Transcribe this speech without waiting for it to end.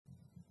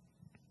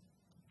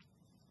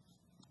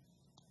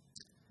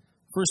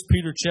First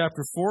Peter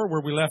chapter 4,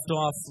 where we left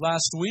off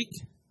last week,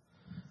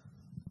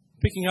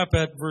 picking up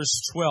at verse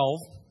 12.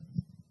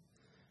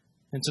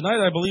 And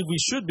tonight I believe we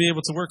should be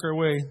able to work our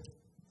way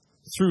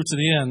through to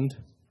the end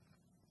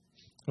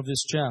of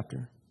this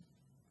chapter.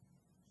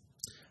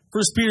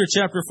 First Peter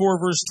chapter 4,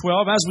 verse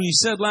 12. As we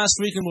said last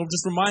week, and we'll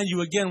just remind you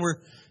again, where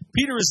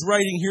Peter is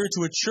writing here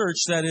to a church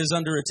that is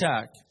under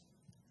attack.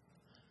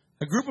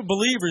 A group of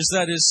believers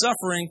that is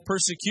suffering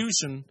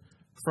persecution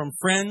from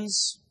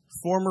friends,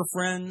 former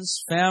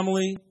friends,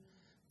 family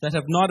that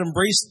have not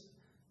embraced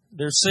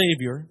their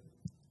Savior.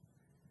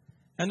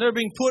 And they're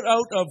being put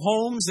out of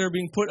homes, they're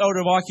being put out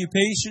of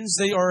occupations,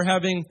 they are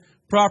having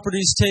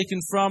properties taken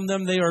from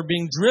them, they are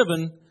being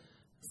driven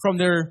from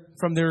their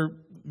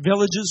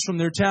villages, from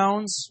their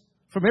towns,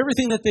 from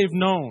everything that they've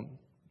known.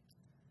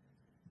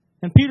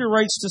 And Peter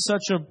writes to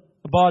such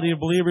a body of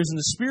believers, and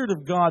the Spirit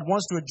of God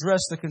wants to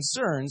address the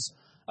concerns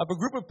of a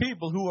group of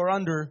people who are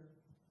under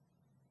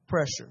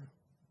pressure.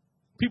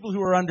 People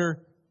who are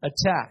under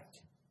attack.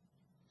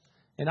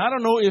 And I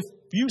don't know if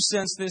you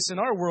sense this in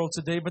our world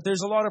today, but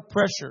there's a lot of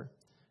pressure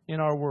in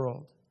our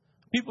world.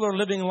 People are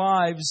living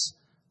lives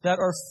that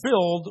are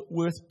filled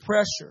with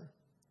pressure,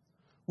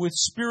 with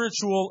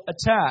spiritual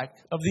attack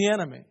of the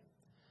enemy.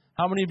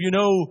 How many of you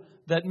know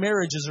that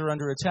marriages are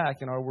under attack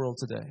in our world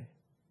today?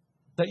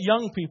 That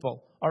young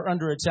people are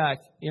under attack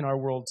in our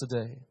world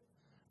today?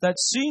 That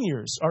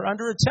seniors are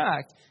under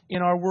attack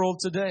in our world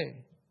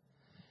today?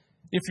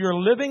 If you're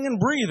living and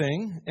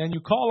breathing and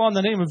you call on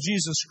the name of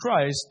Jesus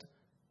Christ,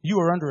 you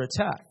are under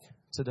attack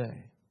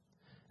today.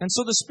 And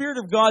so the Spirit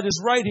of God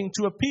is writing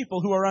to a people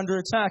who are under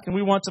attack. And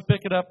we want to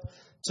pick it up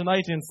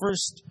tonight in 1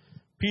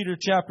 Peter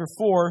chapter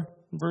 4,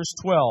 verse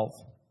 12.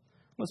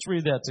 Let's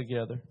read that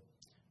together.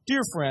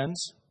 Dear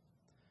friends,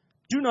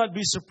 do not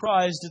be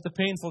surprised at the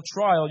painful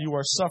trial you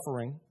are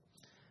suffering,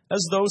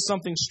 as though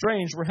something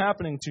strange were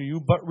happening to you,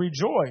 but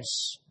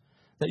rejoice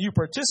that you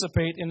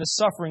participate in the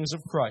sufferings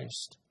of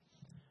Christ,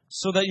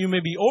 so that you may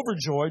be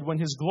overjoyed when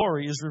His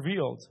glory is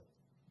revealed.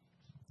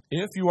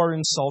 If you are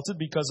insulted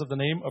because of the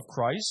name of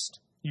Christ,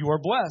 you are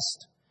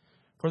blessed,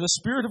 for the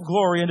Spirit of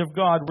glory and of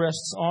God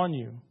rests on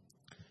you.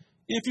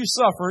 If you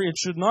suffer, it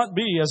should not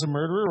be as a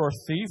murderer or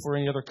thief or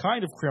any other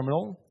kind of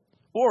criminal,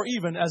 or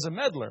even as a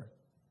meddler.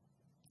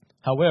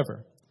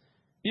 However,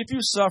 if you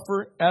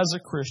suffer as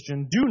a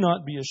Christian, do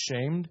not be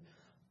ashamed,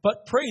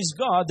 but praise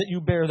God that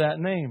you bear that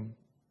name.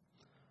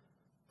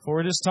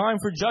 For it is time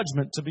for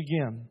judgment to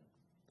begin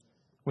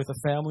with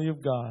the family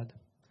of God.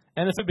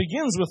 And if it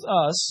begins with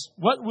us,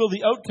 what will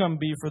the outcome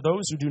be for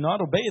those who do not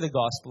obey the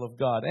gospel of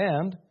God?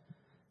 And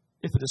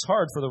if it is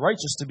hard for the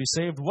righteous to be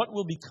saved, what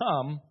will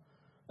become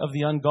of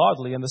the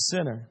ungodly and the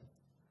sinner?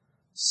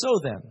 So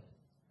then,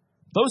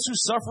 those who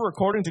suffer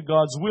according to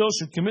God's will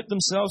should commit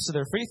themselves to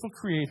their faithful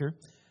Creator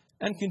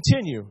and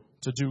continue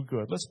to do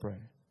good. Let's pray.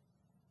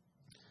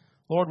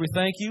 Lord, we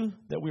thank you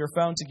that we are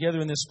found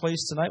together in this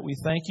place tonight. We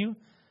thank you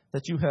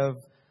that you have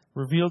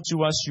revealed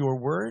to us your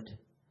word.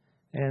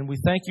 And we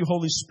thank you,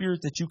 Holy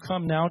Spirit, that you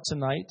come now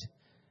tonight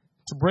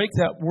to break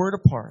that word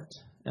apart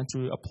and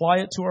to apply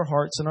it to our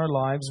hearts and our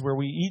lives where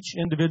we each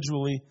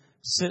individually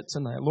sit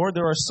tonight. Lord,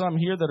 there are some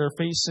here that are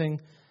facing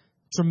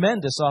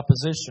tremendous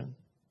opposition,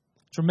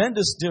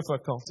 tremendous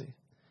difficulty.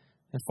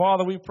 And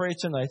Father, we pray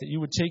tonight that you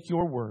would take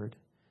your word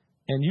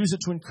and use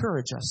it to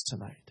encourage us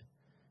tonight.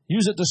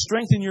 Use it to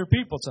strengthen your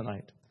people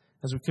tonight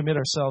as we commit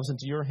ourselves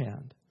into your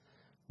hand.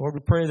 Lord,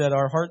 we pray that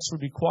our hearts would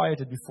be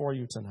quieted before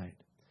you tonight,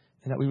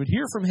 and that we would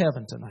hear from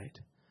heaven tonight.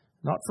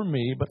 Not from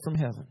me, but from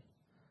heaven.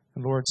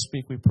 And Lord,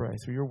 speak, we pray,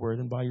 through your word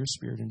and by your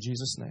Spirit. In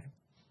Jesus' name,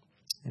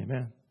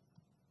 amen.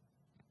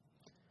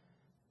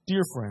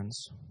 Dear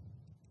friends,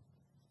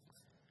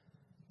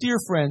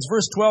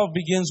 verse 12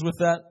 begins with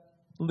that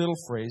little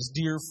phrase,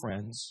 dear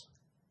friends.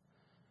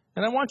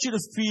 And I want you to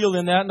feel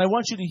in that, and I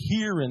want you to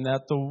hear in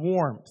that the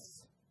warmth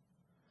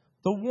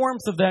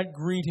of that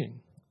greeting.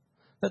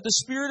 That the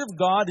Spirit of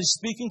God is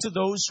speaking to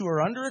those who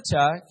are under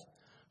attack,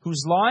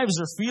 whose lives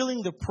are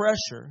feeling the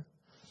pressure,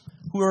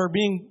 who are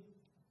being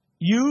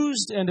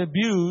used and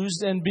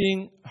abused and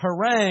being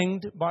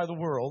harangued by the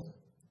world.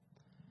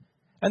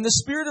 And the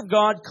Spirit of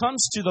God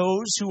comes to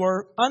those who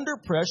are under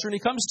pressure, and He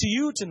comes to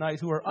you tonight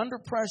who are under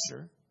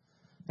pressure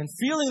and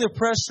feeling the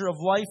pressure of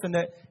life and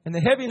the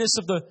heaviness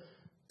of the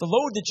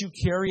load that you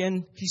carry,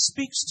 and He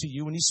speaks to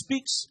you, and He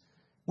speaks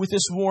with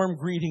this warm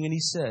greeting, and He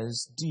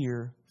says,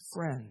 dear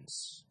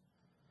friends,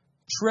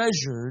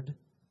 treasured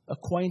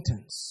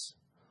acquaintance,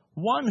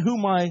 one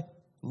whom I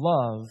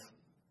love,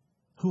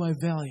 who I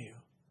value.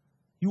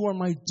 You are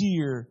my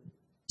dear,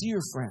 dear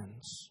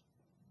friends.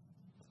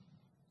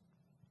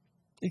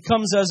 It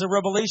comes as a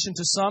revelation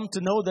to some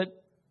to know that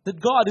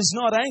God is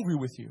not angry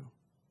with you.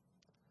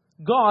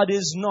 God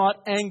is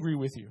not angry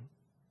with you.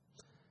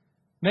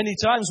 Many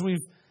times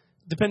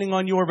depending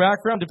on your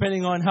background,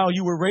 depending on how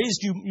you were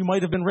raised, you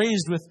might have been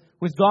raised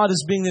with God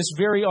as being this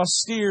very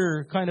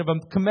austere kind of a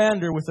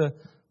commander with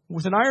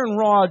an iron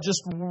rod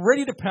just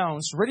ready to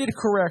pounce, ready to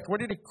correct,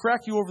 ready to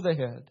crack you over the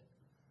head.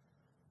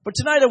 But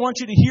tonight I want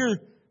you to hear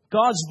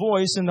God's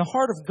voice and the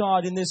heart of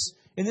God in this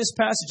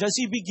passage as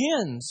He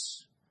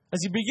begins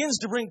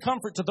to bring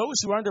comfort to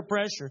those who are under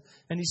pressure.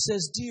 And He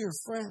says, dear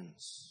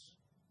friends.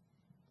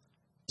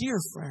 Dear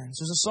friends.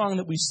 There's a song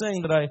that we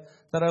sing that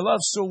I love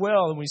so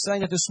well, and we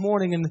sang it this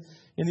morning in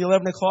the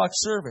 11 o'clock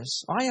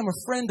service. I am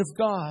a friend of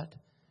God.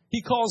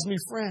 He calls me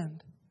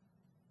friend.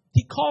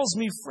 He calls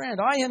me friend.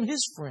 I am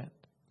His friend.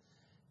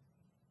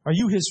 Are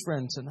you His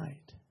friend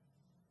tonight?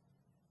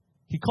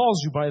 He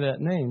calls you by that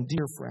name,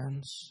 dear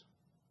friends.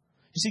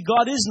 You see,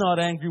 God is not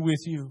angry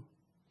with you.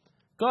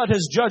 God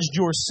has judged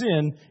your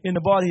sin in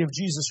the body of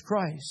Jesus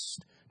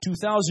Christ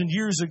 2,000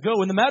 years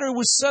ago, and the matter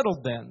was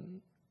settled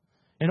then.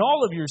 And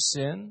all of your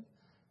sin,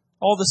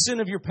 all the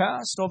sin of your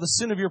past, all the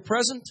sin of your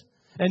present,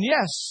 and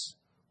yes,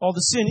 all the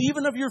sin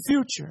even of your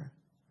future,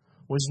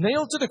 was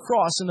nailed to the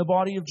cross in the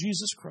body of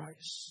Jesus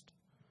Christ.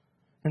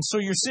 And so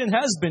your sin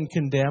has been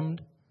condemned,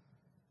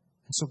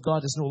 and so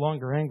God is no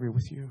longer angry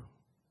with you.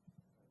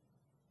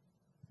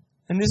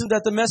 And isn't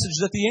that the message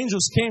that the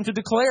angels came to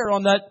declare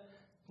on that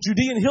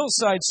Judean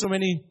hillside so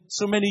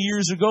many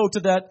years ago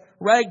to that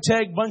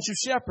ragtag bunch of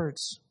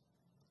shepherds?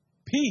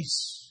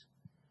 Peace.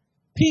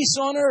 Peace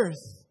on earth.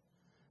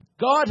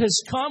 God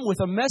has come with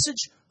a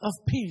message of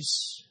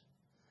peace.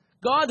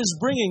 God is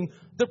bringing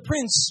the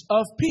Prince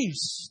of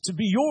Peace to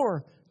be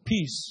your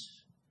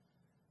peace.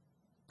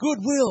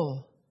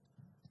 Goodwill.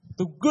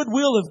 The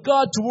goodwill of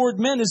God toward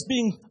men is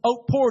being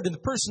outpoured in the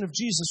person of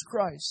Jesus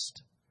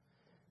Christ.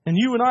 And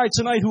you and I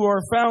tonight who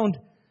are found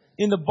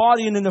in the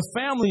body and in the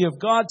family of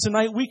God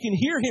tonight, we can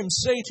hear Him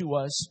say to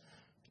us,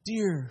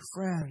 dear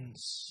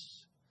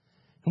friends.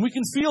 And we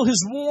can feel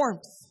His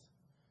warmth.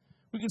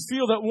 We can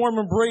feel that warm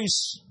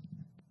embrace.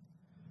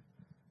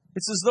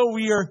 It's as though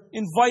we are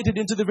invited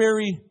into the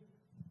very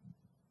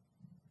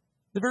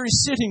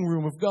sitting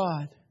room of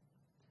God.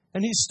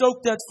 And He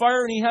stoked that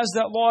fire and He has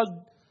that log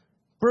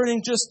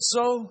burning just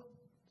so.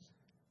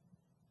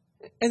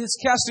 And it's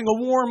casting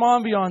a warm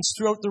ambiance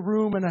throughout the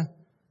room and a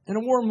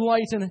warm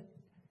light. And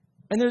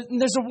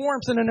there's a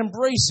warmth and an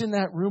embrace in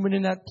that room and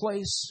in that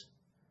place.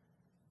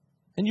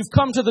 And you've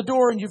come to the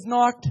door and you've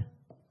knocked.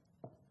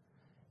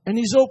 And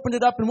He's opened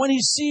it up. And when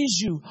He sees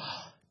you,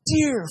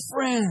 dear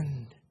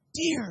friend,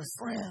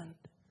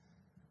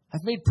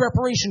 I've made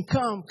preparation.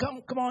 Come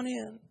on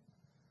in.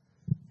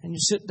 And you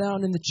sit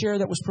down in the chair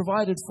that was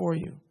provided for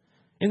you,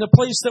 in the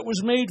place that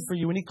was made for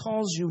you. And He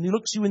calls you and He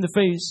looks you in the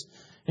face.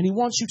 And He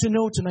wants you to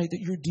know tonight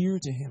that you're dear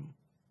to Him.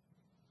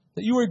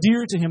 That you are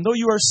dear to Him. Though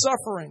you are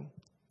suffering,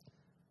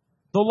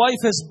 though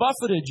life has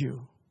buffeted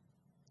you,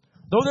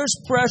 though there's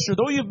pressure,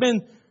 though you've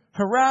been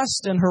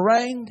harassed and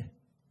harangued,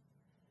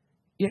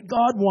 yet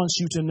God wants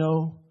you to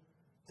know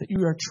that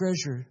you are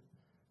treasured.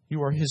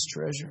 You are His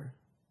treasure.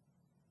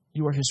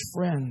 You are His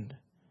friend.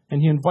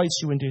 And He invites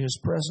you into His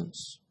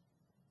presence.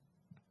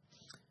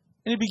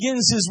 And He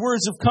begins His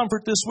words of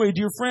comfort this way.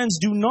 Dear friends,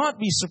 do not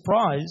be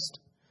surprised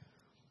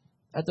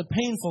at the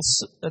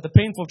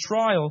painful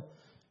trial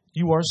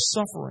you are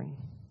suffering.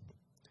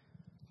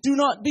 Do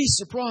not be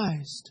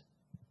surprised.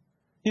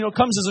 You know, it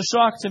comes as a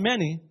shock to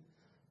many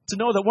to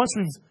know that once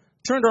we've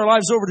turned our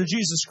lives over to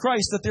Jesus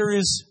Christ, that there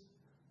is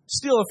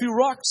still a few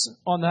rocks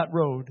on that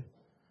road.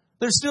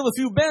 There's still a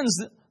few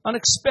bends,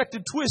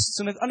 unexpected twists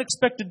and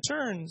unexpected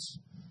turns.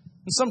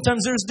 And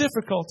sometimes there's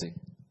difficulty.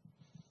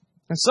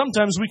 And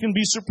sometimes we can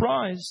be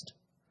surprised.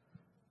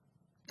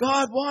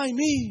 God, why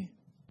me?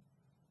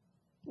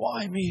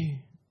 Why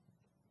me?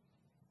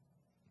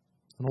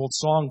 An old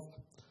song,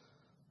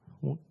 I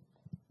won't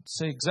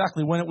say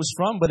exactly when it was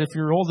from, but if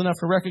you're old enough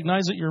to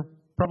recognize it, you're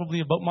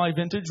probably about my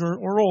vintage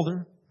or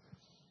older.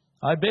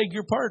 I beg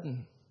your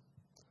pardon.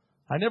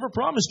 I never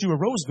promised you a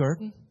rose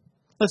garden.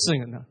 Let's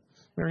sing it now.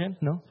 Marianne,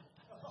 no?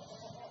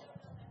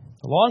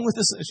 Along with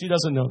this, she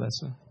doesn't know that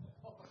song.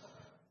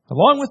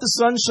 Along with the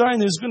sunshine,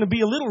 there's going to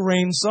be a little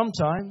rain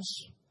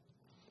sometimes.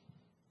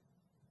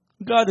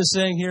 God is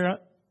saying here,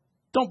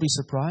 don't be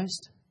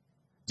surprised.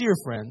 Dear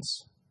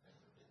friends,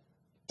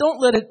 don't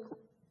let it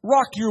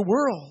rock your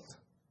world.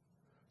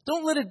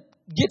 Don't let it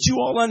get you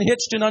all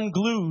unhitched and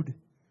unglued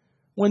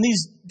when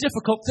these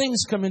difficult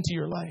things come into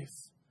your life.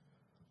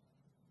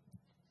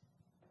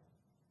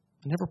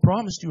 I never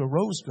promised you a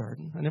rose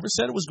garden. I never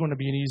said it was going to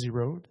be an easy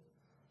road.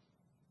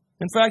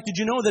 In fact, did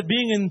you know that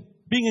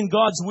being in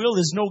God's will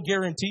is no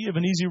guarantee of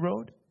an easy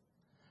road?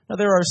 Now,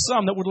 there are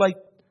some that would like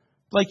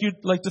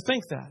to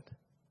think that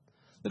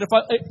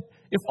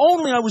if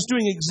only I was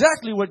doing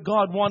exactly what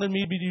God wanted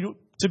me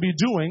to be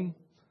doing,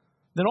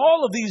 then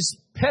all of these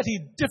petty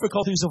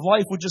difficulties of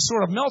life would just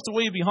sort of melt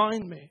away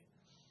behind me.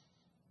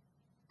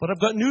 But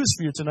I've got news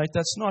for you tonight.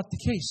 That's not the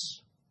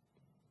case.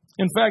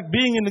 In fact,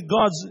 being in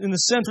the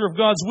center of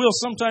God's will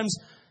sometimes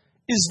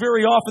is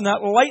very often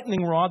that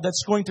lightning rod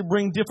that's going to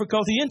bring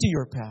difficulty into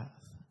your path.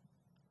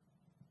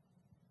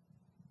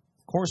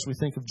 Of course, we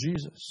think of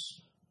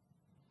Jesus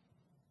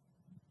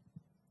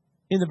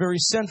in the very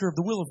center of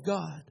the will of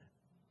God,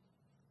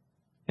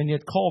 and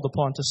yet called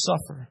upon to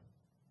suffer.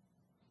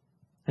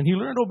 And He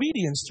learned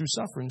obedience through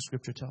suffering,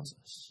 Scripture tells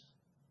us.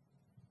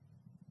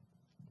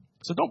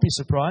 So don't be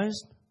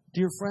surprised,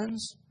 dear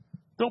friends.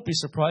 Don't be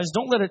surprised.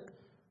 Don't let it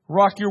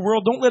rock your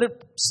world. Don't let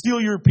it steal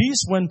your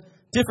peace when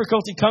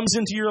difficulty comes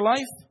into your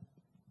life.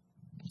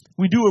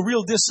 We do a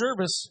real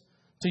disservice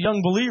to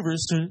young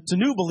believers, to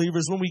new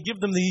believers, when we give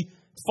them the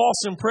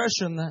false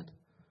impression that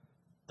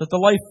the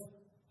life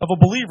of a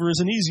believer is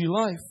an easy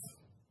life.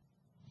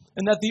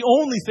 And that the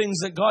only things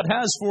that God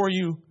has for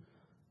you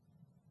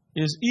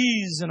is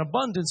ease and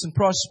abundance and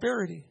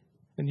prosperity.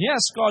 And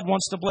yes, God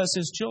wants to bless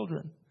His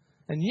children.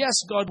 And yes,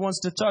 God wants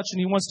to touch and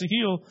He wants to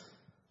heal.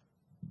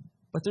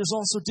 But there's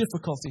also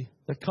difficulty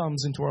that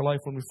comes into our life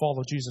when we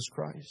follow Jesus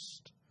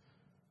Christ.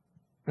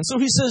 And so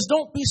He says,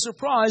 don't be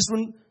surprised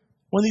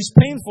when these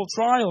painful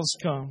trials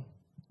come.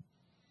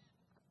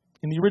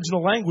 In the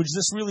original language,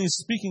 this really is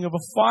speaking of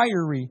a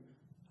fiery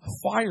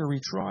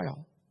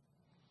trial.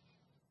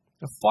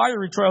 A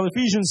fiery trial.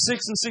 Ephesians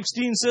 6 and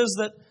 16 says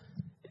that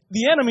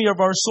the enemy of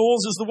our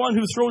souls is the one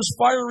who throws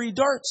fiery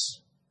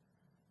darts.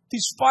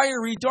 These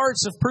fiery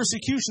darts of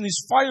persecution,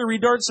 these fiery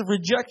darts of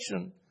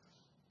rejection,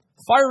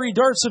 fiery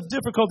darts of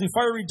difficulty,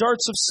 fiery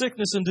darts of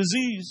sickness and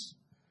disease.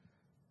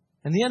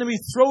 And the enemy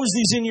throws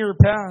these in your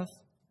path.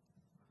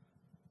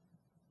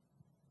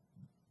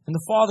 And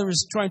the Father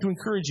is trying to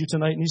encourage you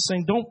tonight, and He's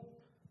saying,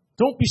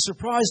 don't be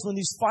surprised when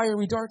these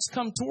fiery darts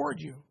come toward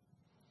you,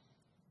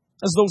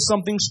 as though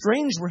something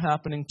strange were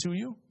happening to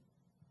you.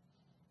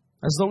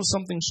 As though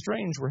something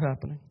strange were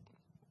happening.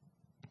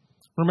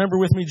 Remember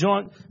with me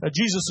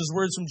Jesus'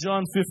 words from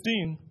John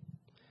 15.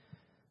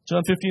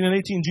 John 15 and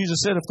 18, Jesus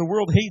said, if the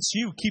world hates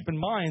you, keep in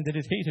mind that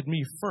it hated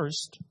me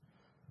first.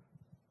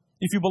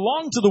 If you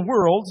belong to the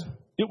world,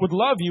 it would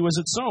love you as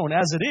its own.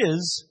 As it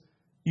is,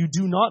 you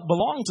do not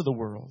belong to the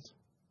world.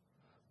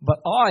 But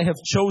I have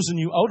chosen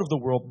you out of the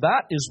world.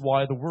 That is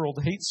why the world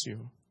hates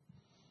you.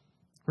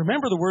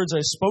 Remember the words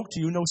I spoke to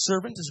you, no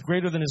servant is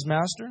greater than his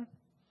master.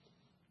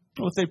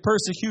 Well, if they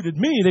persecuted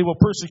me, they will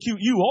persecute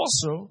you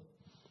also.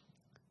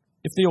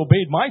 If they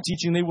obeyed my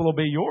teaching, they will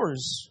obey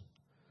yours.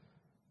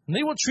 And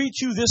they will treat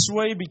you this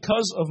way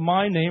because of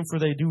my name, for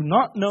they do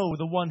not know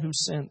the one who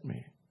sent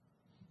me.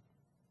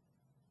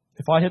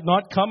 If I had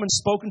not come and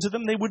spoken to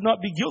them, they would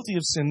not be guilty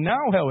of sin.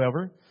 Now,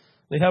 however,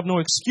 they have no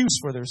excuse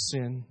for their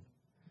sin.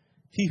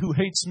 He who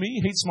hates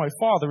me hates my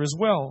Father as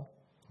well.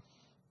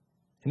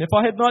 And if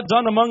I had not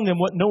done among them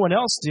what no one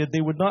else did,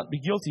 they would not be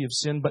guilty of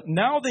sin. But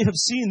now they have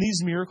seen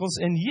these miracles,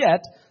 and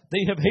yet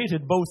they have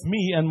hated both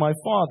me and my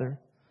Father.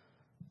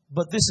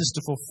 But this is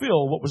to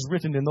fulfill what was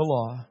written in the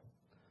law.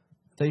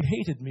 They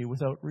hated me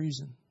without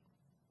reason.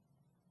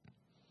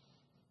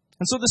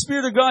 And so the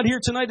Spirit of God here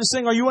tonight is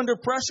saying, are you under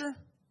pressure?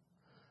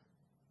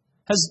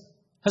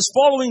 Has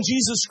following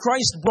Jesus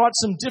Christ brought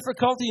some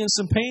difficulty and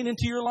some pain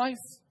into your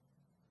life?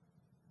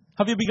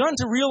 Have you begun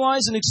to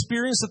realize and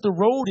experience that the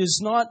road is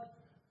not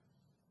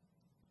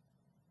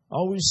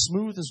always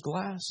smooth as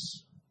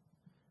glass?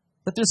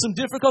 That there's some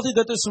difficulty,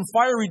 that there's some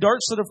fiery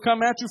darts that have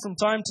come at you from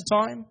time to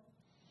time?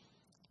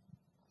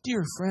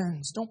 Dear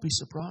friends, don't be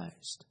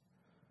surprised.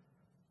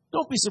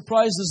 Don't be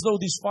surprised as though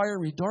these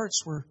fiery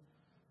darts were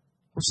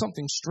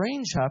something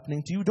strange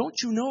happening to you. Don't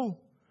you know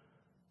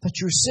that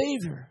your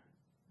Savior,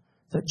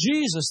 that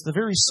Jesus, the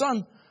very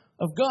Son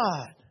of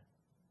God,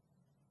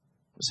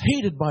 was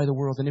hated by the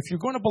world? And if you're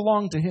going to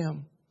belong to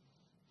Him,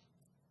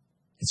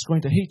 it's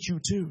going to hate you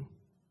too.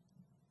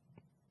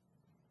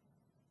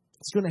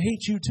 It's going to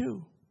hate you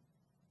too.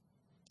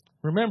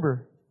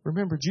 Remember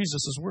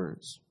Jesus'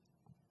 words.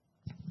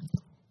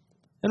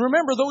 And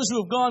remember those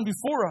who have gone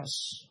before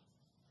us.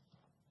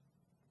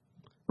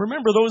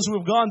 Remember those who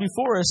have gone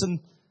before us and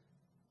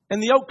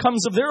the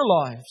outcomes of their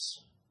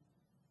lives.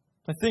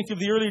 I think of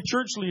the early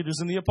church leaders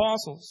and the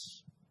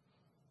apostles.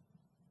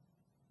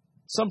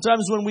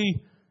 Sometimes when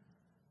we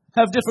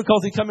have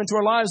difficulty come into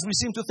our lives, we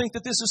seem to think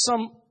that this is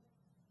some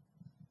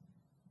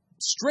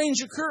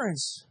strange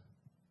occurrence.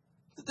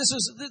 That this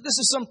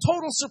is some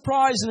total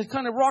surprise, and it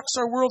kind of rocks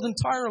our world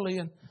entirely.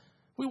 And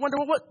we wonder,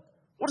 well,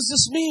 what does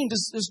this mean?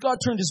 Has God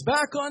turned His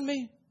back on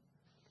me?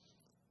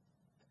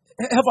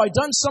 Have I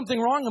done something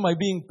wrong? Am I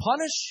being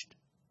punished?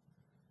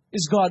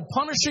 Is God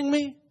punishing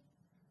me?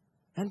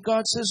 And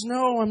God says,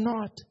 no, I'm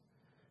not.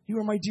 You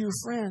are my dear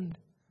friend.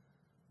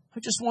 I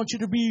just want you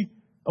to be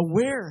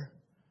aware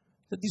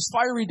that these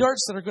fiery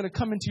darts that are going to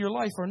come into your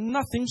life are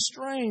nothing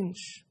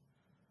strange.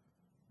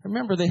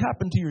 Remember, they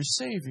happen to your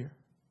Savior.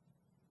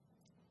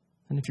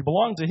 And if you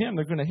belong to Him,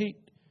 they're going to hate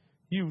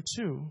you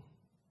too.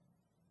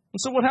 And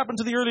so what happened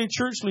to the early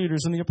church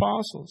leaders and the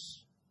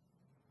apostles?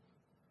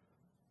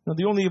 Now,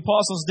 the only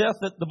apostle's death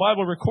that the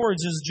Bible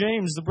records is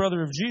James, the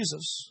brother of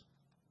Jesus.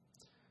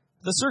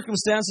 The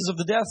circumstances of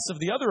the deaths of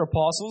the other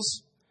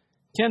apostles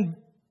can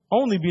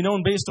only be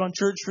known based on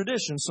church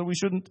tradition, so we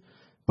shouldn't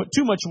put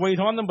too much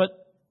weight on them, but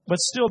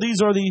still this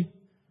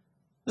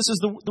is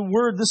the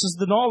word, this is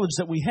the knowledge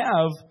that we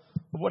have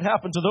of what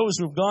happened to those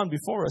who have gone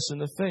before us in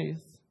the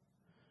faith.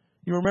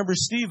 You remember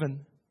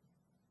Stephen.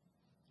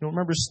 You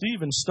remember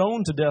Stephen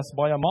stoned to death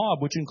by a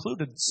mob, which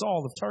included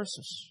Saul of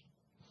Tarsus.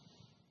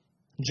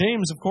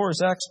 James, of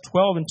course, Acts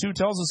 12 and 2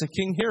 tells us that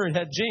King Herod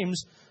had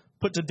James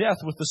put to death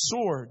with the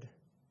sword.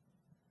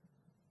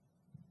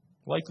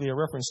 likely a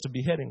reference to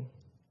beheading.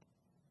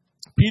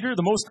 Peter,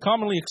 the most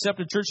commonly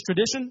accepted church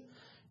tradition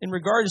in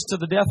regards to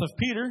the death of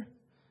Peter,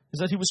 is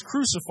that he was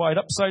crucified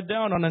upside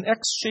down on an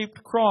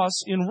X-shaped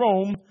cross in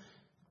Rome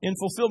in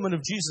fulfillment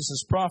of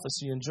Jesus'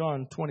 prophecy in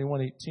John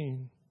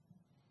 21:18.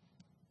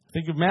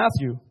 Think of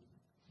Matthew.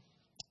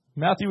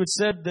 Matthew had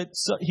said that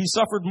he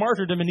suffered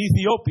martyrdom in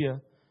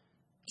Ethiopia,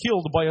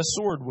 killed by a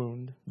sword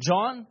wound.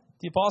 John,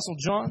 the Apostle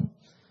John,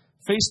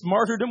 faced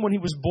martyrdom when he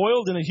was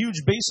boiled in a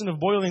huge basin of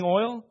boiling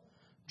oil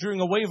during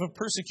a wave of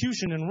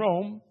persecution in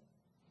Rome.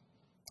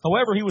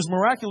 However, he was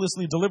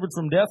miraculously delivered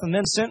from death and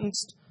then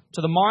sentenced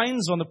to the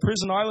mines on the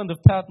prison island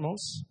of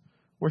Patmos,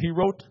 where he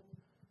wrote,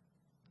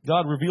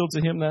 God revealed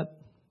to him that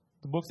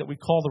the book that we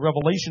call the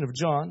Revelation of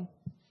John.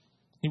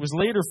 He was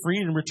later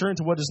freed and returned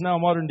to what is now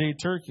modern-day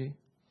Turkey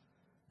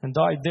and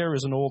died there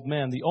as an old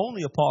man, the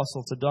only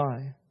apostle to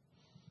die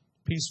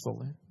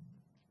peacefully.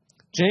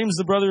 James,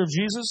 the brother of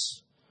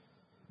Jesus,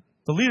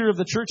 the leader of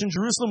the church in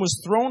Jerusalem,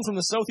 was thrown from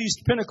the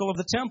southeast pinnacle of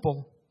the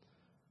temple,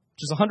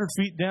 which is 100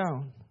 feet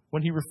down,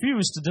 when he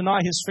refused to deny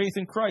his faith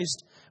in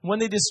Christ. And when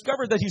they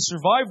discovered that he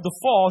survived the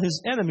fall,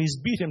 his enemies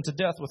beat him to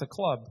death with a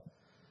club.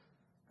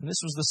 And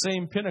this was the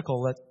same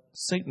pinnacle that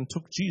Satan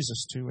took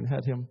Jesus to and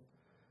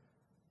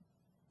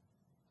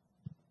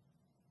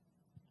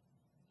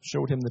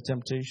showed him the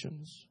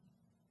temptations.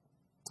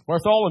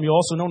 Bartholomew,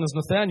 also known as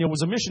Nathaniel,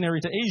 was a missionary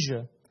to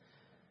Asia.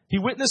 He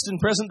witnessed in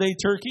present-day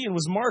Turkey and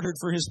was martyred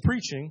for his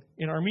preaching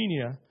in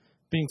Armenia,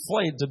 being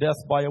flayed to death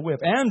by a whip.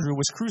 Andrew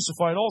was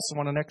crucified also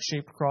on an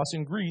X-shaped cross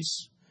in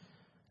Greece.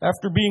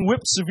 After being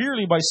whipped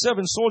severely by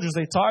 7 soldiers,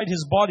 they tied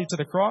his body to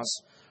the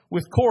cross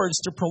with cords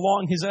to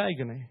prolong his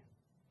agony.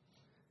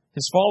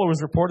 His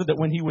followers reported that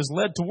when he was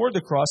led toward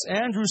the cross,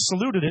 Andrew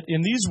saluted it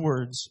in these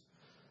words,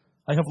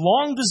 I have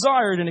long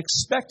desired and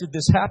expected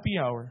this happy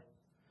hour.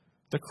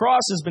 The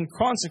cross has been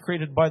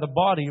consecrated by the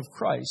body of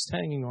Christ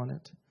hanging on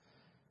it.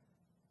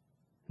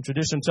 And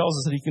tradition tells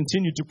us that he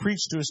continued to preach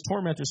to his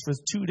tormentors for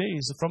 2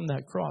 days from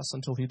that cross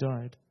until he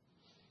died.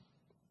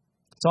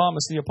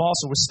 Thomas the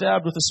Apostle was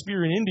stabbed with a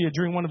spear in India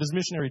during one of his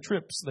missionary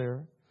trips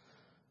there.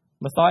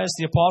 Matthias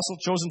the Apostle,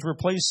 chosen to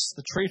replace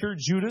the traitor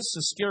Judas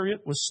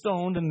Iscariot, was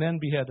stoned and then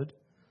beheaded.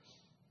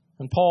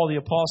 And Paul the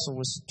Apostle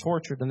was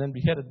tortured and then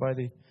beheaded by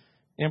the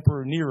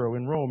Emperor Nero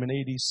in Rome in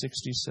AD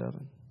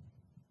 67.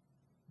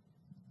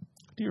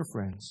 Dear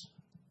friends,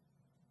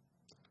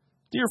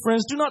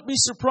 do not be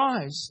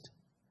surprised.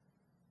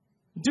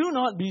 Do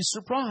not be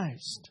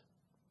surprised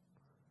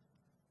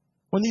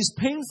when these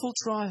painful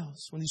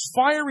trials, when these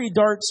fiery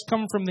darts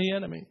come from the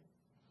enemy,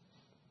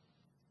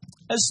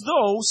 as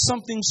though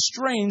something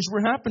strange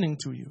were happening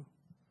to you.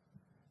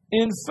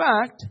 In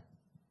fact,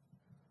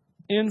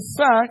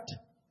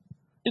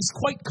 it's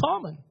quite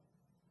common.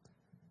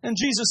 And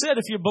Jesus said,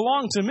 if you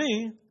belong to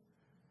me,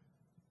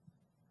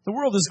 the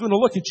world is going to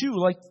look at you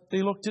like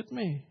they looked at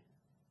me.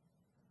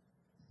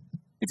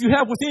 If you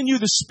have within you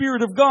the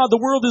Spirit of God, the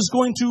world is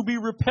going to be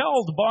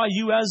repelled by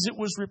you as it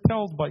was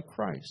repelled by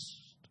Christ.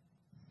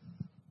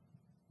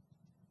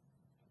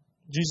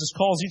 Jesus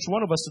calls each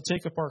one of us to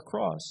take up our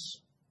cross.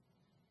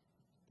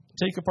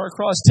 Take up our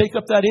cross. Take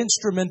up that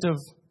instrument of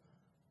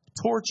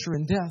torture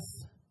and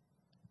death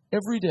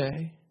every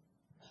day.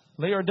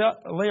 Lay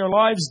our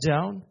lives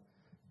down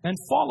and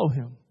follow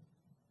Him.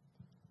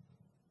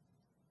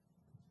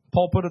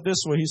 Paul put it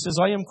this way. He says,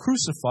 I am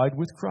crucified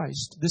with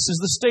Christ. This is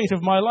the state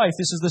of my life.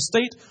 This is the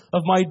state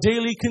of my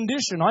daily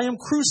condition. I am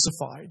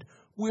crucified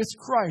with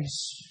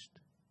Christ.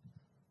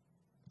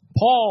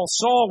 Paul,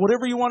 Saul,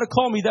 whatever you want to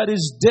call me, that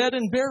is dead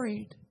and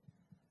buried.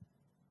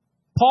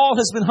 Paul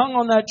has been hung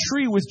on that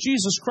tree with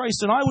Jesus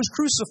Christ, and I was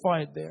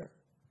crucified there.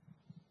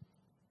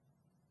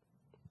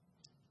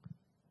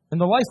 And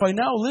the life I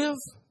now live,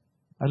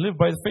 I live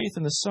by the faith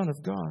in the Son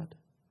of God.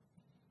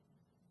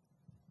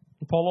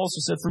 And Paul also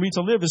said, for me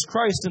to live is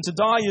Christ, and to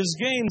die is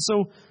gain.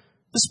 So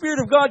the Spirit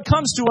of God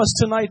comes to us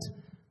tonight.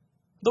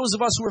 Those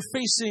of us who are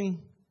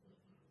facing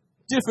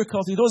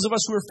difficulty, those of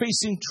us who are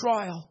facing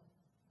trial,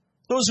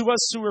 those of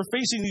us who are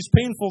facing these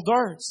painful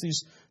darts,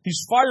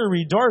 these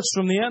fiery darts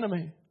from the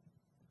enemy.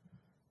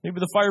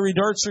 Maybe the fiery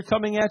darts are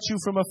coming at you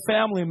from a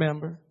family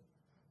member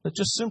that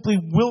just simply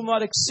will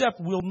not accept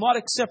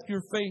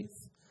your faith,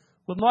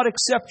 will not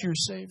accept your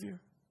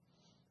Savior.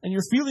 And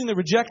you're feeling the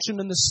rejection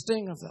and the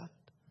sting of that.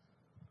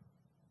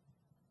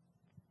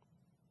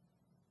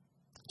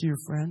 Dear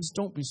friends,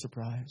 don't be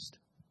surprised.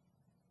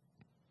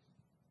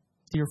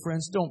 Dear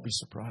friends, don't be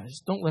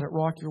surprised. Don't let it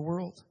rock your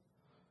world.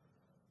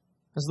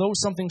 As though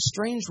something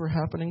strange were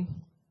happening,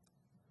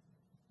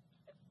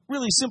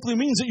 really simply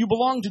means that you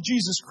belong to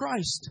Jesus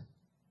Christ.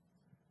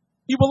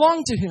 You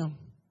belong to Him.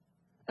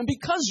 And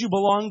because you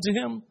belong to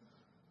Him,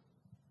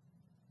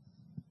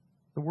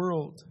 the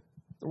world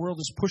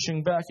is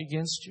pushing back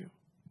against you.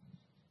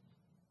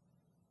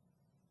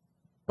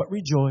 But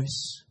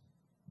rejoice.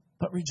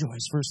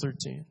 Verse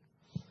 13.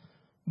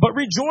 But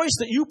rejoice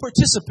that you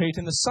participate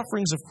in the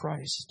sufferings of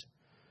Christ,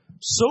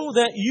 so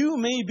that you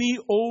may be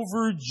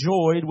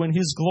overjoyed when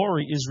His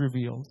glory is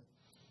revealed.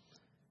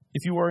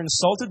 If you are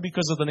insulted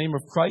because of the name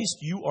of Christ,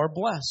 you are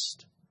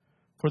blessed,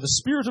 For the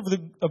Spirit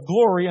of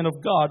glory and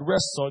of God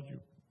rests on you.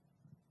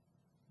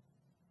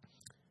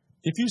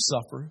 If you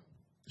suffer,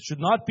 it should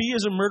not be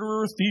as a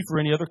murderer or thief or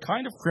any other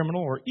kind of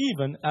criminal or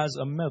even as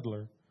a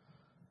meddler.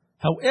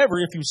 However,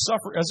 if you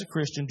suffer as a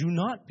Christian, do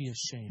not be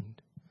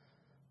ashamed,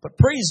 but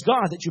praise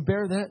God that you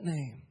bear that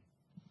name.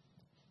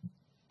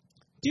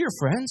 Dear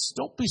friends,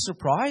 don't be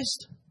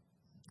surprised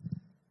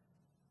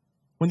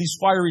when these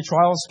fiery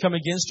trials come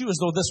against you as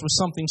though this was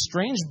something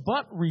strange,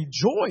 but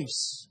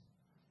rejoice.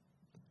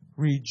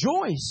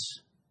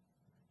 Rejoice.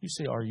 You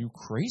say, are you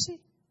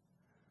crazy?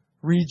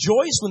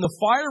 Rejoice when the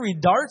fiery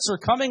darts are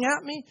coming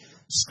at me?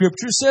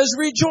 Scripture says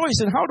rejoice.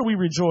 And how do we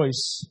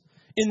rejoice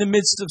in the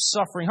midst of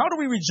suffering? How do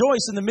we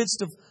rejoice in the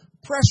midst of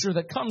pressure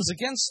that comes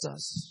against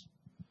us?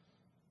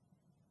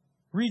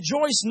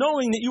 Rejoice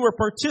knowing that you are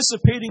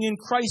participating in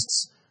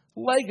Christ's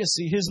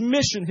legacy, His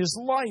mission, His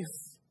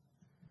life.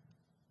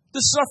 The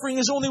suffering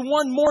is only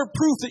one more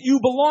proof that you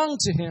belong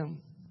to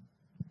Him,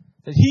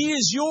 that He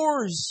is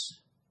yours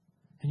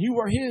and you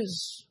are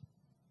His.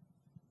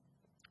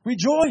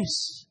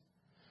 Rejoice.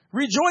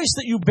 Rejoice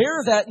that you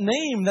bear that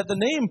name, that the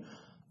name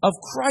of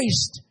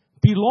Christ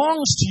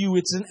belongs to you.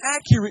 It's an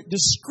accurate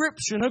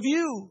description of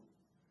you.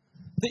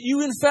 That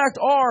you, in fact,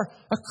 are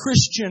a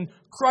Christian,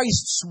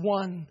 Christ's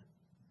one.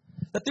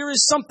 That there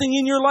is something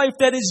in your life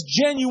that is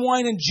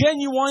genuine and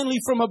genuinely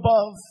from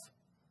above.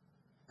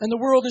 And the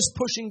world is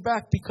pushing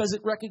back because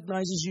it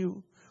recognizes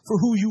you for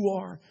who you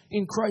are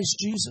in Christ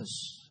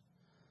Jesus.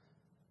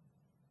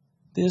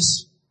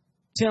 This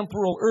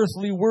temporal,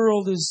 earthly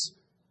world is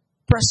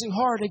pressing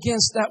hard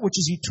against that which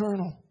is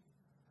eternal.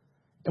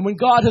 And when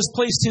God has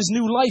placed His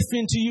new life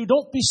into you,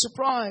 don't be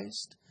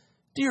surprised.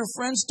 Dear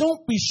friends,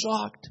 don't be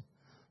shocked.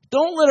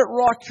 Don't let it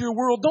rock your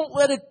world. Don't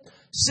let it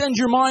send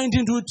your mind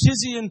into a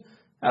tizzy and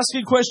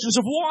asking questions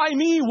of why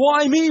me,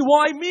 why me,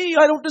 why me?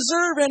 I don't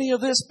deserve any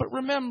of this. But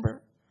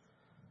remember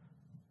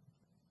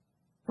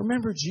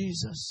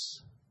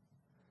Jesus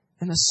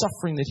and the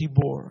suffering that He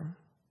bore.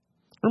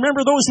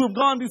 Remember those who have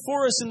gone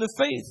before us in the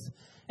faith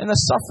and the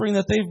suffering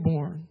that they've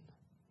borne.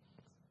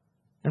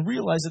 And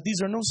realize that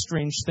these are no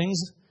strange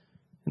things.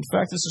 In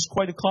fact, this is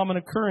quite a common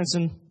occurrence.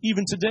 And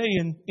even today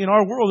in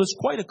our world, it's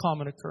quite a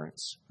common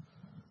occurrence.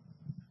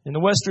 In the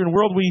Western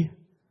world, we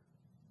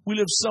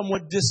live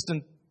somewhat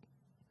distantly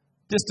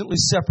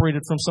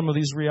separated from some of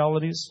these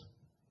realities.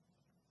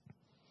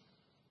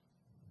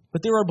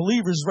 But there are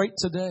believers right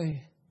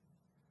today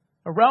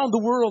around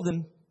the world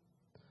in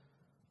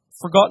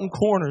forgotten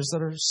corners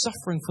that are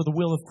suffering for the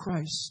will of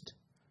Christ.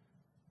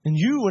 And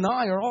you and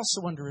I are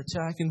also under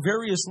attack in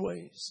various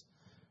ways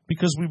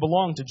because we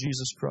belong to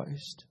Jesus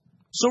Christ.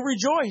 So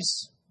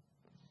rejoice.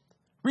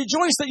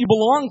 Rejoice that you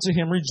belong to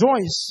Him.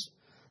 Rejoice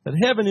that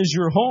heaven is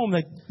your home,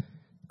 that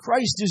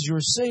Christ is your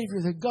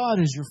Savior, that God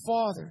is your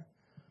Father,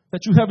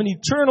 that you have an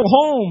eternal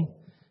home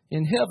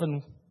in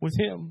heaven with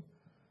Him,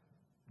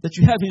 that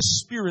you have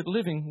His Spirit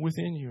living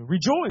within you.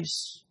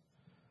 Rejoice.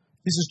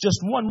 This is just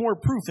one more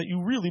proof that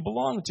you really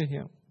belong to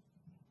Him.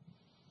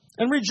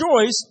 And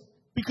rejoice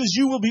because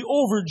you will be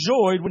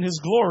overjoyed when His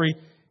glory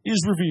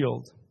is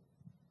revealed.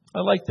 I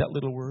like that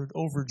little word,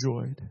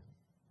 overjoyed.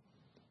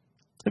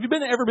 Have you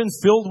ever been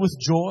filled with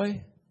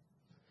joy?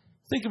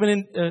 Think of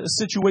a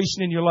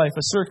situation in your life,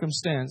 a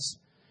circumstance,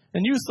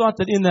 and you thought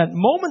that in that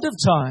moment of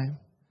time,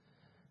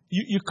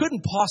 you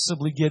couldn't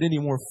possibly get any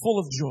more full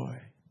of joy.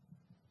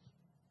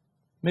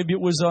 Maybe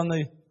it was on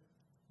the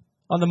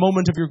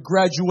moment of your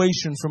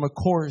graduation from a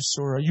course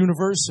or a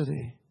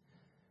university,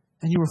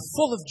 and you were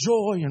full of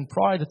joy and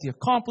pride at the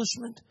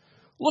accomplishment,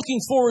 looking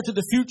forward to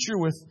the future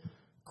with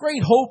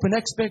great hope and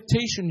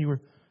expectation. You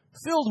were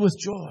filled with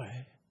joy,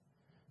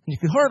 and you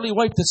could hardly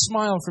wipe the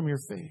smile from your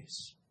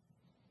face.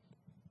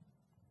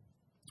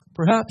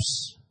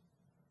 Perhaps,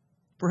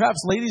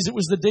 ladies, it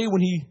was the day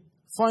when he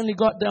finally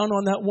got down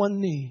on that one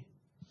knee,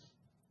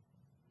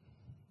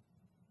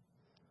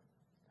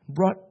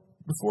 brought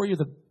before you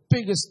the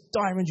biggest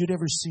diamond you'd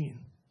ever seen.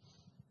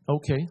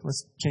 Okay,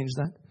 let's change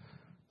that.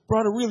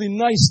 Brought a really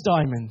nice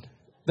diamond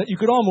that you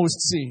could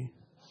almost see.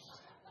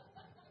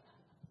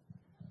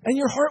 And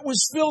your heart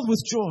was filled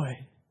with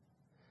joy.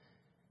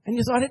 And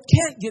you thought, it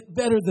can't get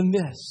better than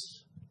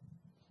this.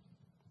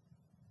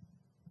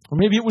 Or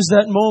maybe it was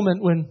that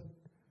moment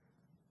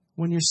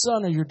when your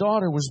son or your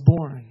daughter was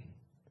born.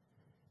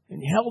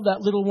 And you held that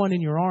little one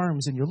in your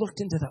arms and you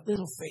looked into that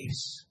little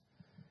face.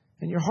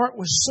 And your heart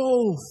was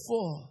so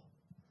full.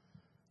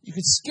 You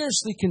could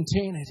scarcely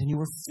contain it, and you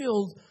were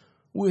filled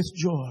with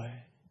joy.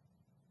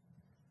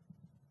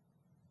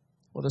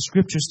 Well, the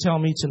Scriptures tell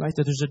me tonight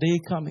that there's a day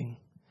coming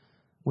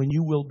when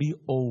you will be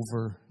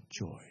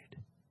overjoyed.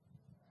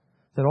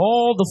 That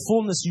all the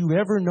fullness you've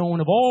ever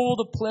known, of all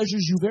the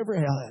pleasures you've ever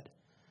had,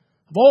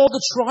 of all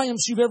the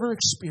triumphs you've ever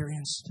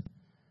experienced,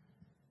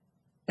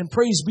 and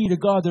praise be to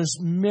God, there's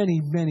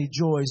many, many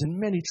joys and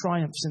many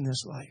triumphs in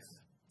this life.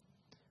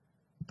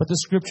 But the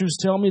Scriptures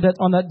tell me that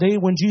on that day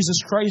when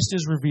Jesus Christ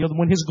is revealed,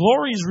 when His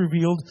glory is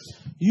revealed,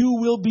 you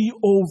will be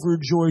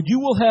overjoyed. You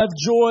will have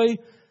joy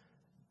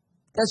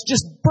that's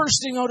just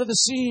bursting out of the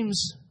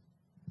seams.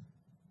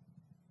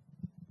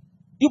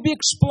 You'll be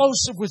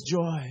explosive with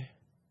joy.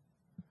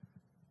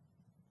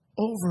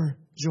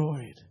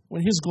 Overjoyed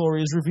when His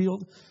glory is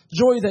revealed.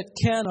 Joy that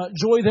cannot,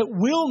 joy that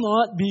will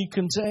not be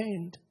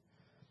contained.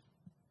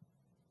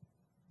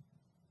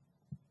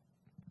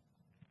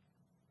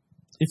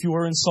 If you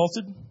are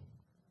insulted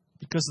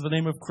because of the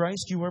name of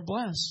Christ, you are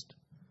blessed.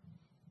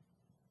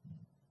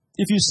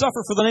 If you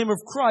suffer for the name of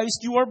Christ,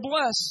 you are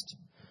blessed.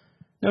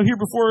 Now here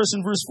before us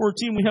in verse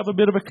 14, we have a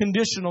bit of a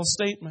conditional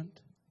statement.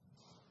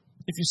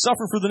 If you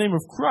suffer for the name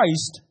of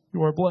Christ,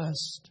 you are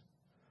blessed.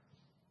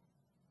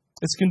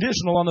 It's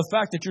conditional on the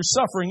fact that your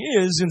suffering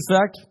is, in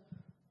fact,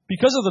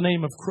 because of the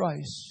name of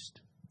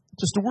Christ.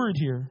 Just a word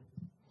here.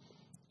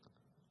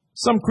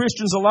 Some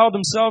Christians allow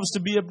themselves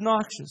to be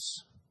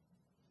obnoxious,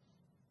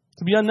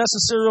 to be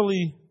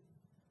unnecessarily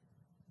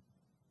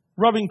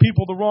rubbing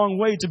people the wrong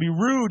way, to be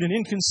rude and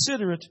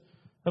inconsiderate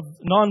of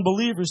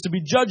non-believers, to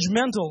be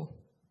judgmental,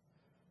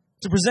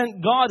 to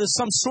present God as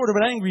some sort of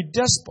an angry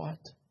despot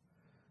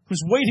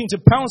who's waiting to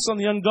pounce on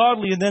the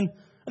ungodly, and then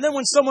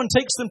when someone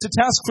takes them to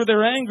task for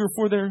their anger,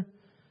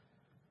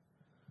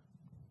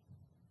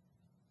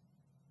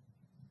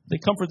 they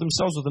comfort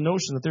themselves with the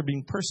notion that they're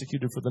being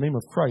persecuted for the name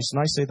of Christ.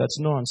 And I say that's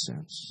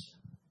nonsense.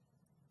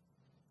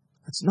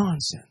 That's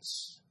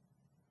nonsense.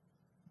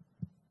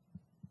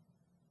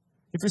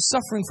 If you're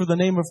suffering for the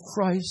name of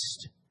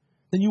Christ,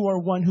 then you are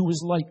one who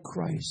is like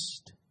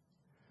Christ,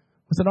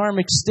 with an arm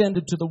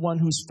extended to the one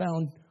who's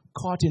found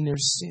caught in their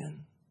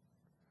sin.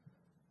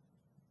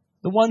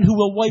 The one who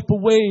will wipe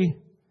away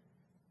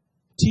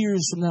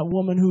tears from that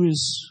woman who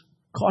is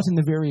caught in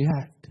the very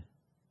act.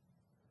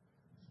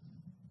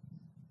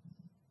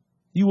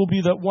 You will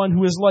be that one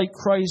who is like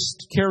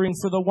Christ, caring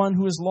for the one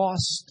who is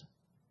lost,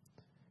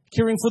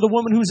 caring for the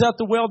woman who's at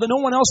the well that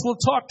no one else will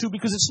talk to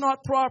because it's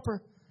not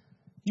proper.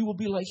 You will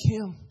be like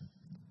Him,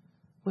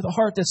 with a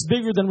heart that's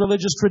bigger than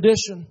religious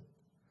tradition,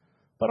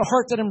 but a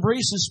heart that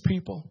embraces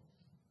people.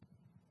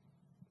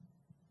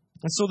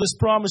 And so this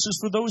promise is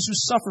for those who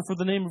suffer for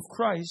the name of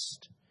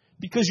Christ,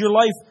 because your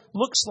life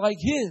looks like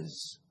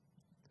His,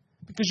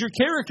 because your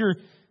character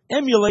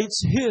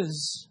emulates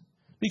His,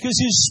 because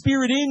His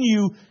Spirit in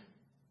you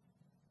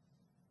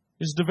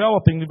is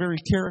developing the very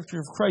character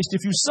of Christ.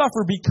 If you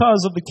suffer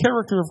because of the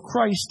character of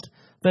Christ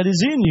that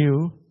is in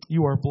you,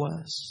 you are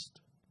blessed.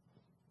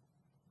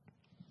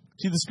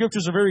 See, the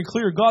Scriptures are very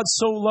clear. God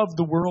so loved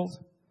the world.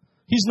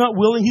 He's not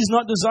willing, He's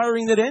not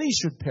desiring that any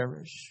should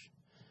perish.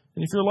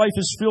 And if your life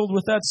is filled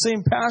with that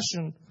same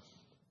passion,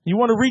 you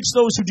want to reach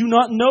those who do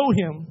not know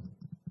Him,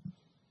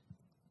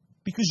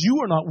 because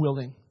you are not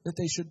willing that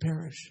they should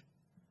perish.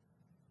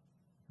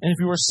 And if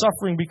you are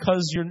suffering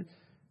because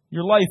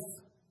your life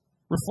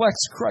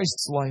reflects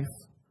Christ's life,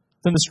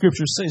 then the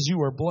Scripture says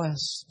you are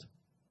blessed.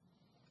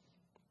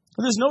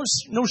 And there's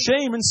no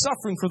shame in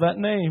suffering for that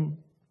name.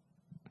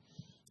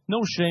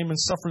 No shame in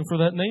suffering for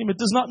that name. It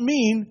does not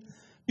mean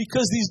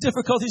because these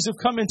difficulties have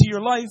come into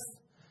your life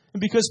and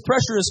because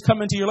pressure has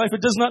come into your life,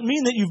 it does not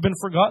mean that you've been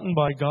forgotten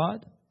by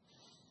God.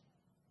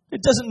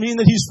 It doesn't mean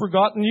that He's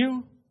forgotten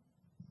you.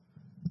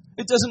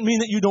 It doesn't mean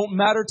that you don't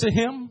matter to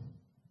Him.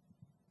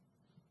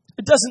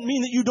 It doesn't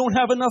mean that you don't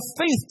have enough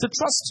faith to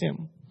trust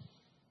Him.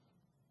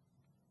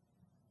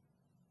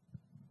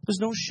 There's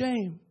no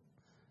shame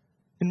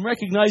in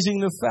recognizing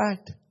the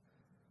fact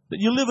that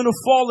you live in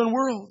a fallen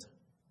world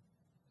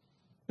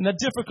and that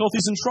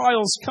difficulties and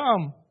trials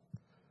come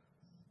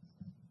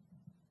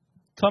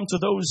to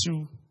those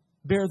who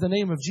bear the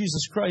name of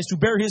Jesus Christ, who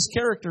bear His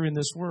character in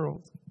this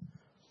world.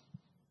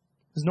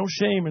 There's no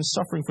shame in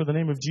suffering for the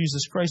name of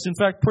Jesus Christ. In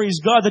fact, praise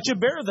God that you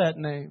bear that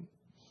name.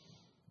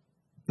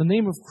 The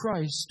name of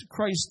Christ.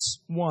 Christ's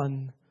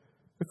one,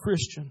 a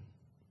Christian.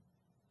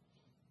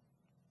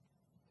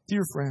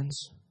 Dear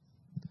friends,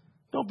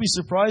 don't be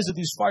surprised at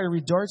these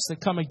fiery darts that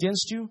come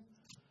against you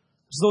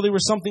as though they were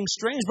something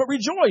strange, but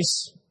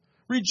rejoice.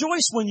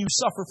 Rejoice when you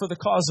suffer for the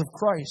cause of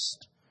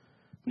Christ.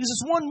 Because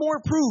it's one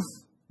more proof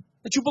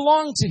that you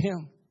belong to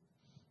Him.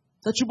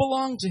 That you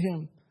belong to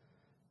Him.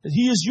 That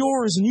He is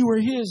yours and you are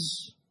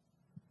His.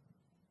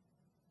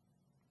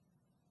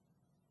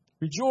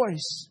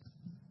 Rejoice.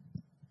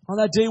 On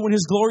that day when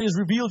His glory is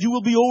revealed, you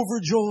will be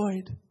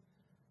overjoyed.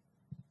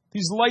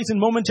 These light and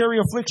momentary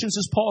afflictions,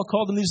 as Paul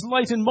called them, these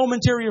light and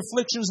momentary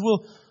afflictions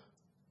will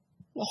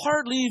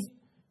hardly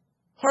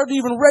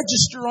even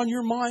register on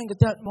your mind at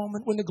that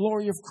moment when the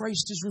glory of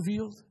Christ is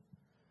revealed.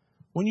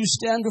 When you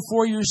stand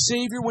before your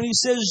Savior, when He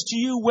says to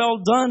you, "Well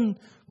done,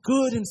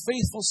 good and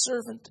faithful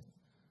servant.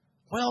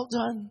 Well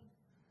done."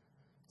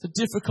 The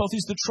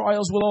difficulties, the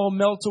trials will all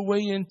melt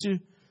away into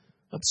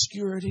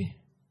obscurity.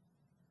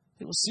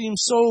 It will seem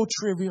so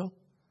trivial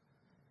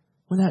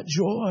when that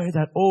joy,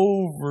 that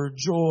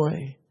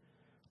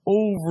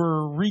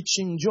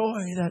overreaching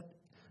joy, that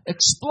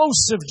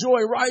explosive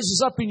joy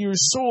rises up in your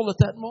soul at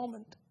that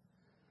moment.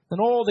 And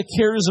all the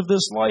cares of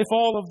this life,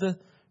 all of the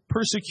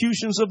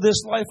persecutions of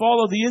this life,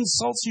 all of the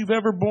insults you've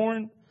ever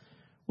borne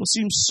will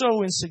seem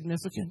so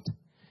insignificant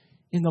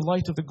in the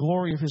light of the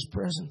glory of His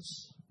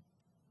presence.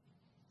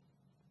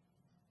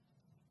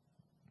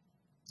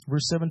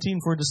 Verse 17,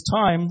 for it is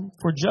time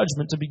for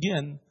judgment to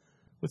begin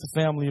with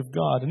the family of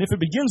God. And if it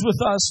begins with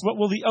us, what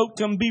will the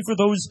outcome be for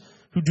those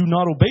who do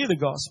not obey the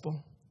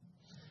gospel?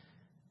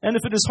 And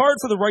if it is hard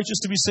for the righteous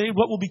to be saved,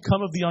 what will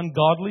become of the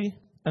ungodly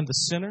and the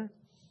sinner?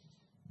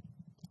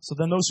 So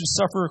then those who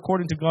suffer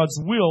according to God's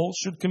will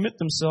should commit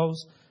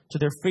themselves to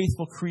their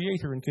faithful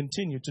Creator and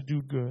continue to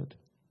do good.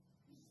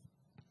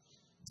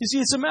 You see,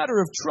 it's a matter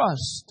of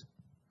trust.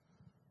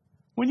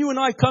 When you and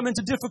I come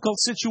into difficult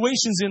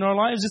situations in our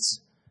lives,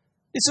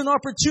 it's an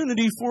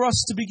opportunity for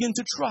us to begin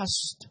to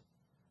trust.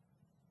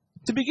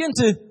 To begin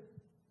to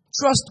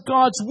trust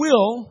God's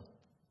will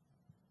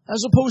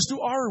as opposed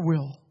to our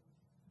will.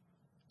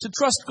 To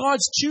trust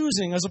God's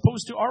choosing as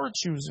opposed to our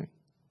choosing.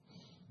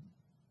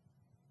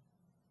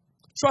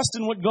 Trust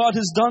in what God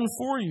has done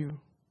for you.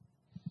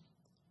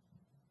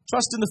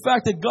 Trust in the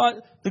fact that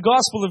the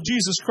gospel of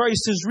Jesus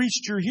Christ has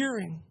reached your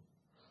hearing.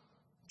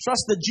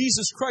 Trust that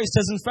Jesus Christ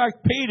has in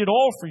fact paid it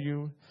all for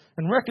you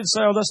and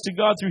reconciled us to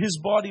God through His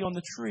body on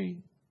the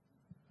tree.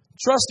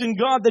 Trust in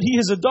God that He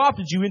has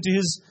adopted you into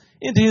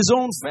His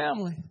own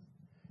family.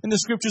 And the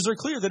Scriptures are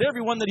clear that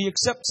everyone that He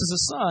accepts as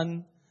a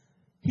son,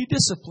 He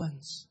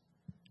disciplines,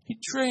 He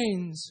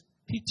trains,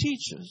 He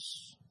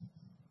teaches.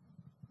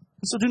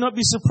 And so do not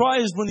be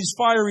surprised when these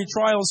fiery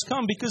trials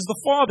come, because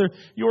the Father,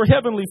 your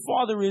heavenly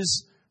Father,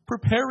 is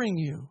preparing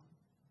you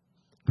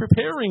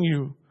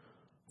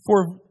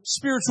for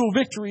spiritual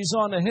victories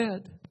on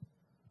ahead.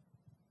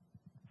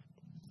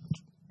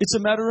 It's a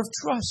matter of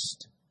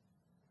trust.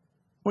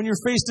 When you're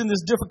faced in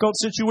this difficult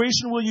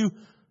situation, will you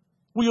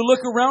look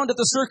around at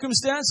the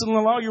circumstance and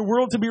allow your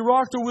world to be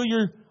rocked, or will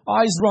your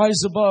eyes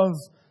rise above?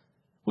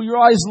 Will your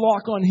eyes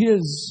lock on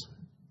His?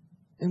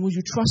 And will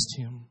you trust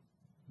Him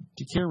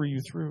to carry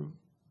you through?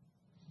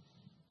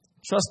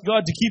 Trust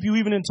God to keep you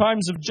even in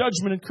times of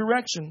judgment and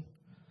correction.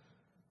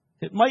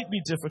 It might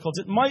be difficult.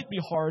 It might be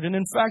hard. And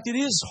in fact, it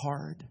is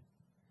hard.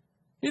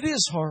 It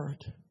is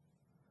hard.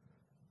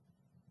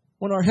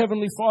 When our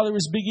Heavenly Father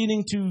is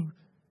beginning to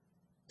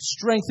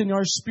strengthen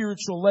our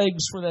spiritual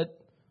legs for that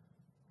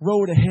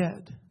road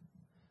ahead.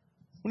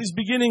 When He's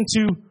beginning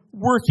to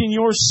work in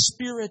your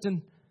spirit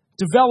and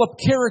develop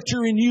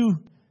character in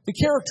you, the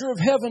character of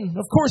heaven.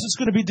 Of course, it's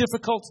going to be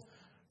difficult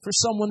for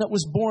someone that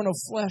was born of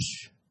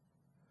flesh.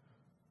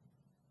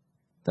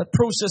 That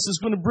process is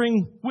going to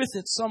bring with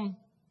it some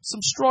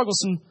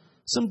struggles,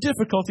 some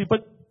difficulty,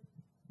 but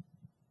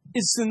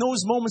it's in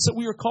those moments that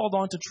we are called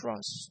on to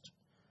trust.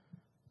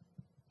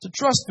 To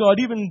trust God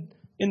even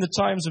in the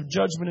times of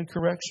judgment and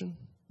correction.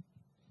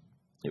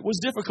 It was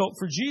difficult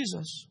for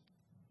Jesus,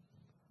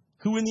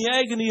 who in the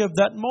agony of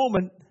that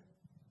moment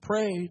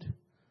prayed,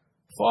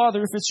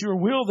 Father, if it's your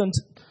will, then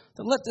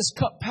let this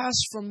cup pass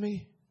from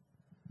me.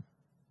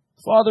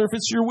 Father, if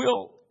it's your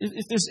will,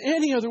 if there's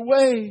any other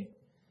way.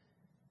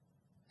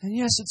 And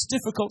yes, it's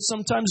difficult.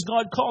 Sometimes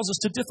God calls us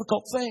to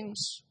difficult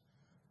things.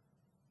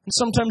 And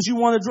sometimes you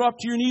want to drop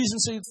to your knees and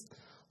say,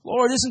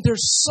 Lord, isn't there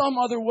some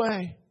other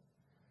way?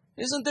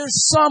 Isn't there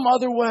some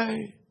other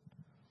way?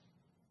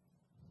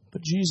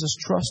 But Jesus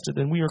trusted,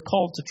 and we are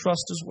called to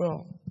trust as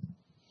well.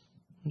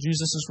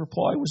 Jesus'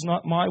 reply was,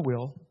 not my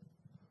will.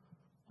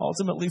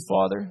 Ultimately,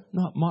 Father,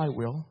 not my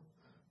will,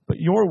 but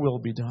your will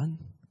be done.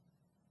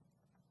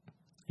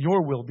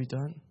 Your will be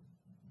done.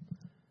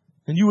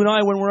 And you and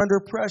I, when we're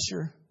under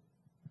pressure,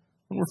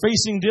 when we're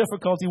facing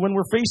difficulty, when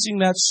we're facing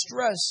that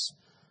stress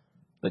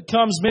that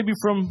comes maybe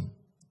from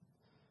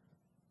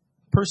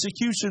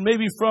persecution,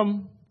 maybe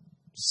from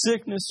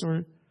sickness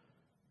or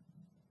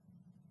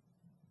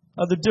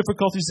other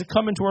difficulties that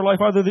come into our life,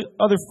 either the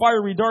other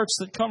fiery darts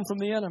that come from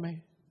the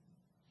enemy,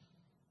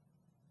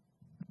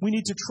 we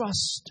need to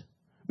trust.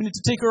 We need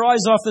to take our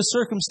eyes off the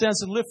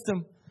circumstance and lift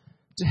them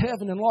to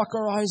heaven and lock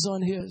our eyes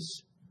on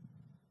His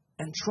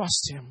and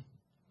trust Him.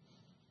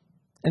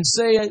 And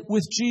say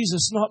with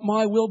Jesus, not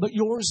my will, but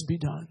yours be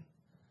done.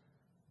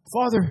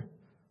 Father,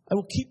 I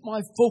will keep my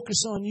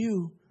focus on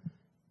you,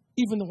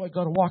 even though I've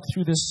got to walk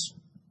through this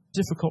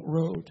difficult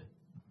road.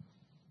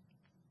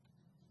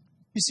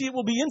 You see, it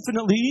will be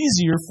infinitely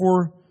easier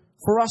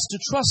for us to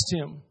trust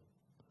Him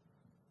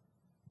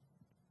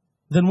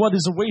than what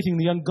is awaiting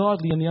the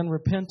ungodly and the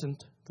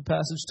unrepentant, the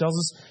passage tells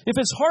us. If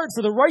it's hard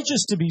for the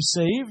righteous to be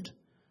saved,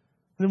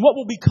 then what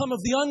will become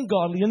of the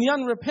ungodly and the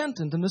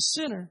unrepentant and the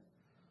sinner?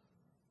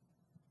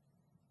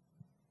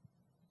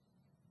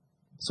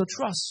 So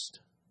trust.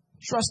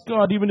 Trust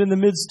God even in the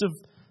midst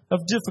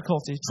of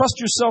difficulty. Trust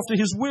yourself to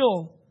His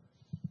will.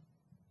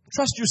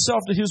 Trust yourself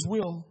to His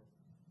will.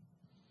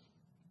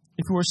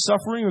 If you are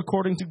suffering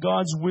according to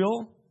God's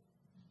will,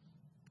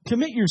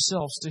 commit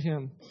yourselves to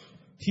Him.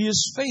 He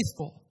is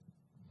faithful.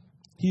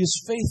 He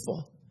is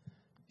faithful.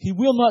 He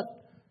will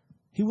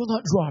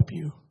not drop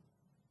you.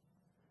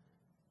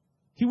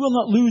 He will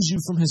not lose you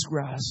from His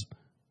grasp.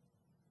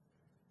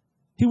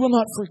 He will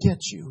not forget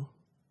you.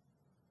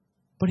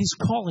 But He's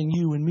calling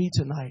you and me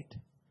tonight.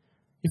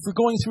 If you're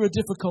going through a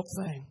difficult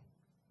thing,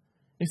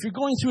 if you're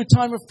going through a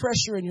time of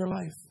pressure in your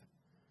life,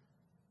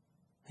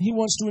 He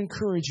wants to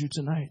encourage you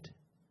tonight.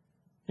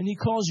 And He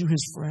calls you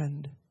His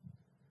friend.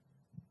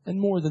 And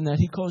more than that,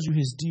 He calls you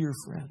His dear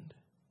friend.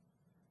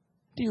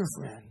 Dear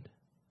friend,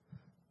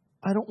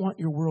 I don't want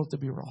your world to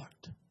be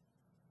rocked.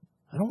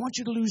 I don't want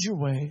you to lose your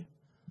way.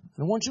 I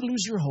don't want you to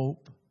lose your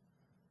hope.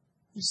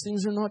 These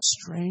things are not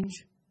strange.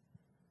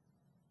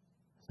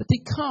 But they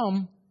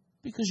come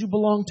because you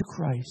belong to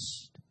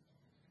Christ.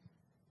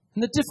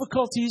 And the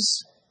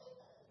difficulties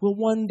will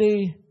one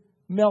day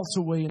melt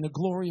away in the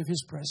glory of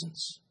His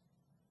presence.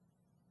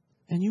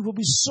 And you will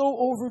be so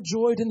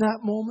overjoyed in that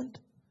moment.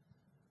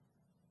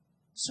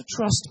 So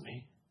trust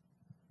me.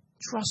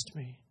 Trust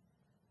me.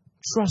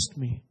 Trust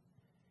me.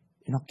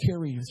 And I'll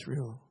carry you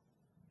through.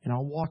 And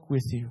I'll walk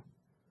with you.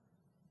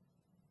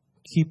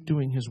 Keep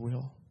doing His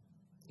will.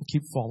 And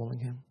keep following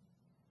Him.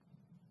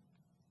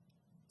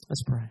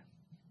 Let's pray.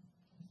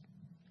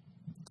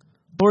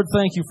 Lord,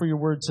 thank you for your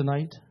word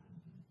tonight.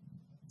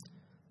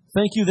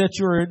 Thank you that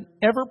you're an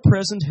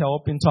ever-present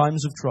help in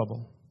times of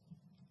trouble.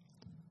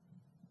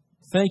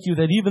 Thank you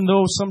that even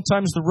though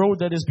sometimes the road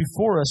that is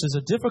before us is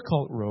a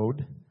difficult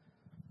road,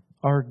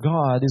 our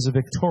God is a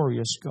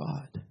victorious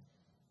God.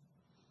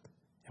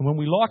 And when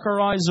we lock our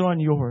eyes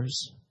on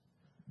yours,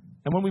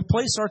 and when we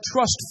place our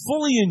trust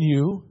fully in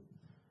you,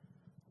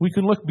 we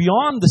can look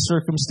beyond the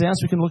circumstance,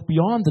 we can look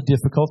beyond the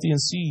difficulty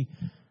and see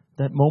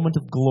that moment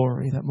of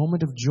glory, that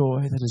moment of joy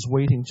that is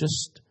waiting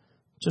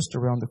just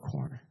around the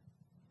corner.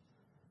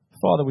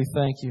 Father, we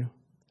thank you.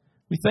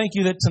 We thank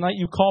you that tonight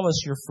you call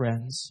us your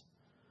friends.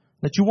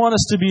 That you want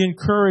us to be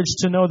encouraged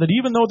to know that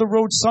even though the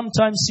road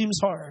sometimes seems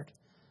hard,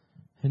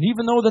 and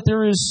even though that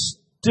there is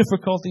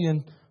difficulty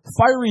and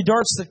fiery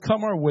darts that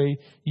come our way,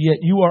 yet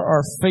you are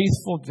our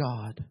faithful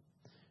God.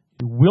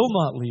 You will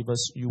not leave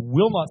us. You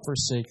will not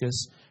forsake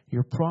us.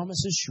 Your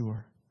promise is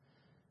sure.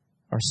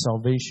 Our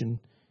salvation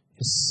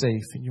is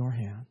safe in your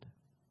hand.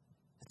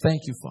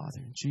 Thank you, Father.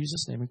 In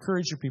Jesus' name,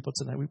 encourage your people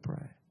tonight, we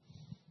pray.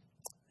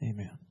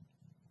 Amen.